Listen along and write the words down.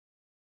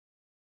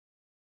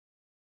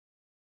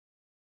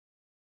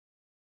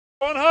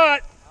On hot.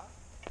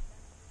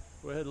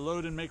 Go ahead,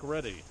 load and make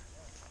ready.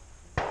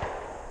 Daniel,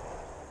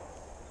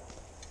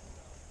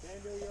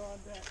 you're on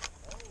deck.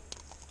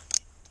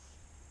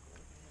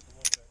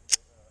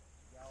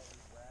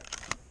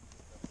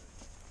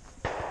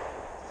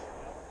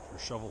 Your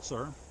shovel,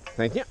 sir.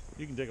 Thank you.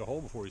 You can dig a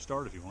hole before you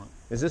start if you want.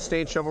 Is this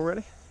stage shovel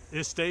ready?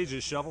 This stage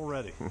is shovel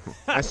ready.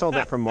 I sold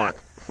that from Mark.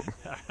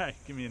 All right,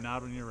 give me a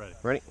nod when you're ready.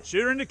 Ready?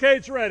 Shooter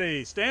indicates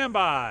ready. Stand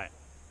by.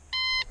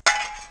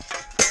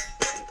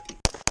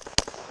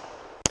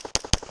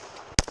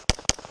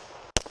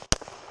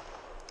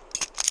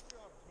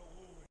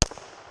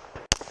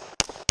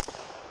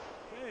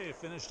 Okay,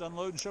 finished.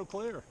 Unload and show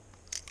clear.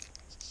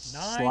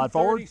 Slide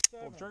forward,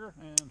 pull trigger,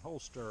 and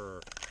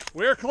holster.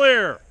 We're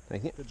clear.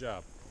 Thank you. Good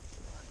job.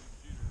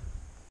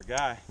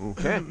 Guy.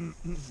 Okay.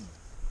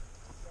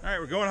 All right,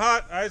 we're going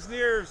hot. Eyes and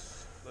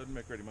ears. Load and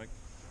make ready, Mike.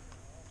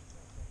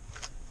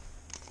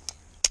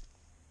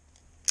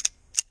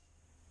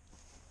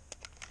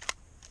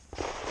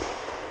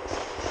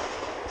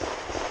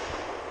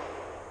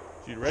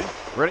 You ready?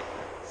 Ready?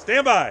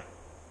 Stand by.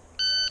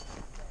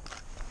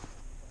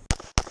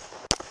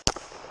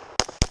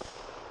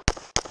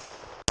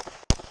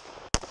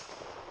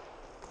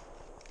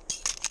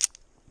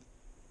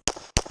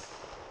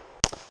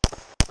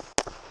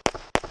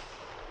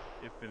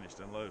 If finished,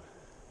 unload.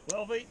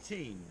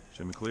 12-18.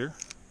 Show me clear.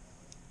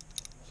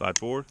 Slide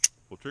forward,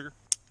 pull trigger,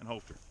 and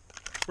holster.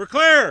 We're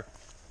clear!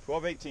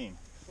 12-18.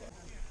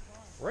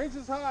 Range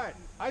is hot.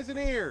 Eyes and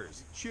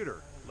ears.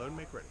 Shooter. Load and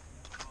make ready.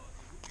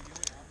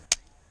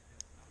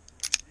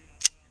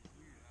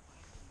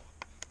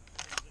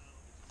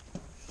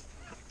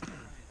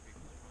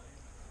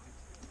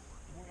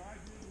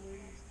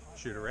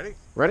 Shooter ready?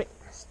 Ready?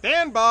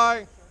 Stand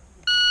by.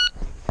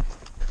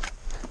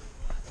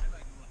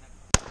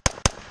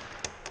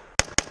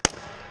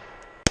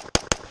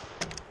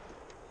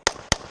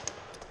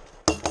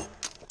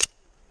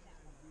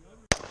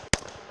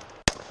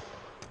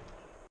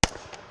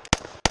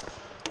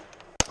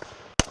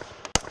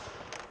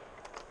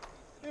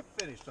 If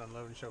finished,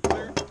 unload and show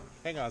clear.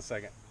 Hang on a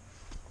second.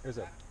 There's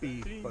a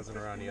bee buzzing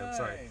around the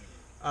outside.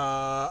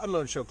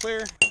 Unload and show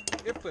clear.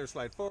 If clear,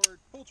 slide forward,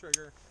 pull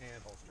trigger,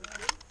 and holster.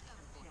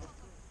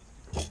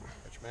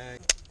 Catch mag.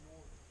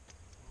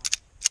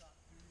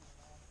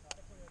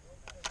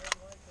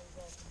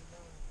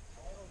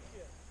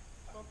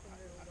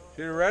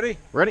 Shooter ready?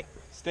 Ready?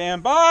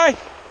 Stand by.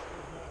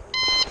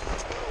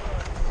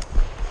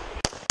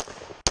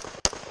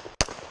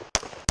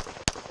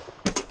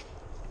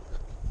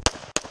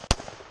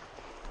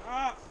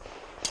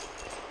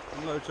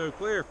 Unload show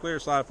clear. Clear,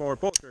 slide forward,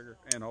 pull trigger,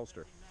 and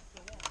holster.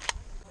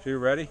 Shooter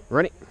ready?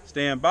 Ready?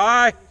 Stand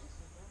by.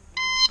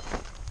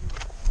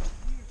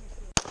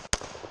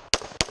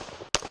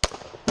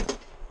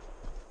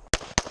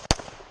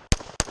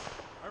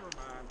 Never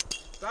mind.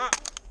 Stop.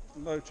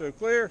 Unload show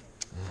clear.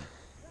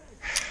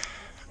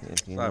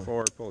 Slide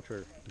forward, pull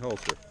trigger, and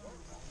holster.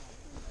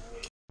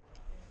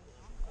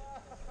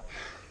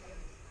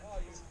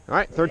 All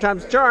right, third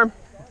time's the charm.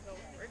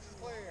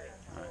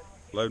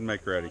 Load and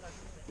make ready.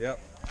 Yep.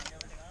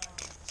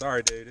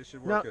 Sorry, dude. It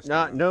should work this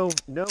time. No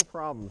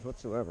problems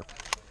whatsoever.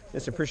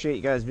 Just appreciate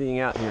you guys being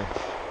out here.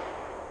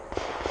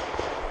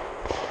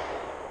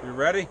 You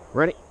ready?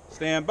 Ready?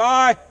 Stand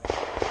by.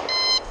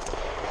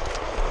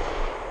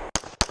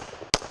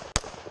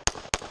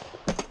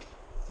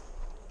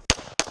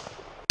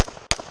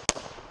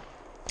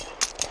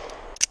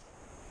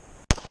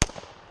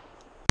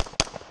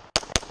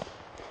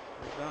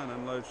 You're done.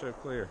 Unload, show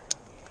clear.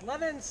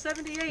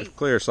 1178. It's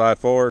clear. Slide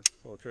forward,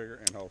 pull trigger,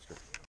 and holster.